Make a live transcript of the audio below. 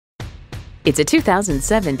It's a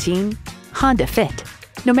 2017 Honda Fit.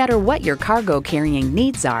 No matter what your cargo carrying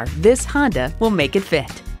needs are, this Honda will make it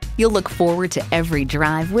fit. You'll look forward to every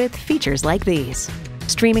drive with features like these: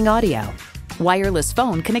 streaming audio, wireless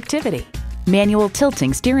phone connectivity, manual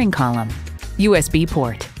tilting steering column, USB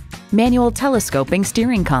port, manual telescoping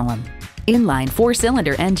steering column, inline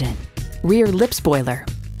 4-cylinder engine, rear lip spoiler,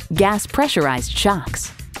 gas pressurized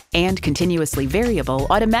shocks, and continuously variable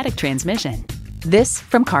automatic transmission. This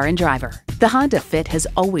from Car and Driver. The Honda Fit has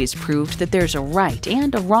always proved that there's a right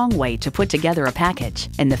and a wrong way to put together a package,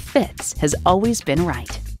 and the fits has always been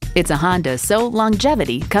right. It's a Honda, so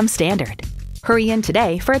longevity comes standard. Hurry in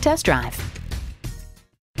today for a test drive.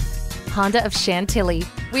 Honda of Chantilly.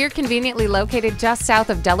 We are conveniently located just south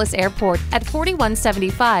of Dulles Airport at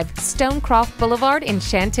 4175 Stonecroft Boulevard in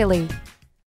Chantilly.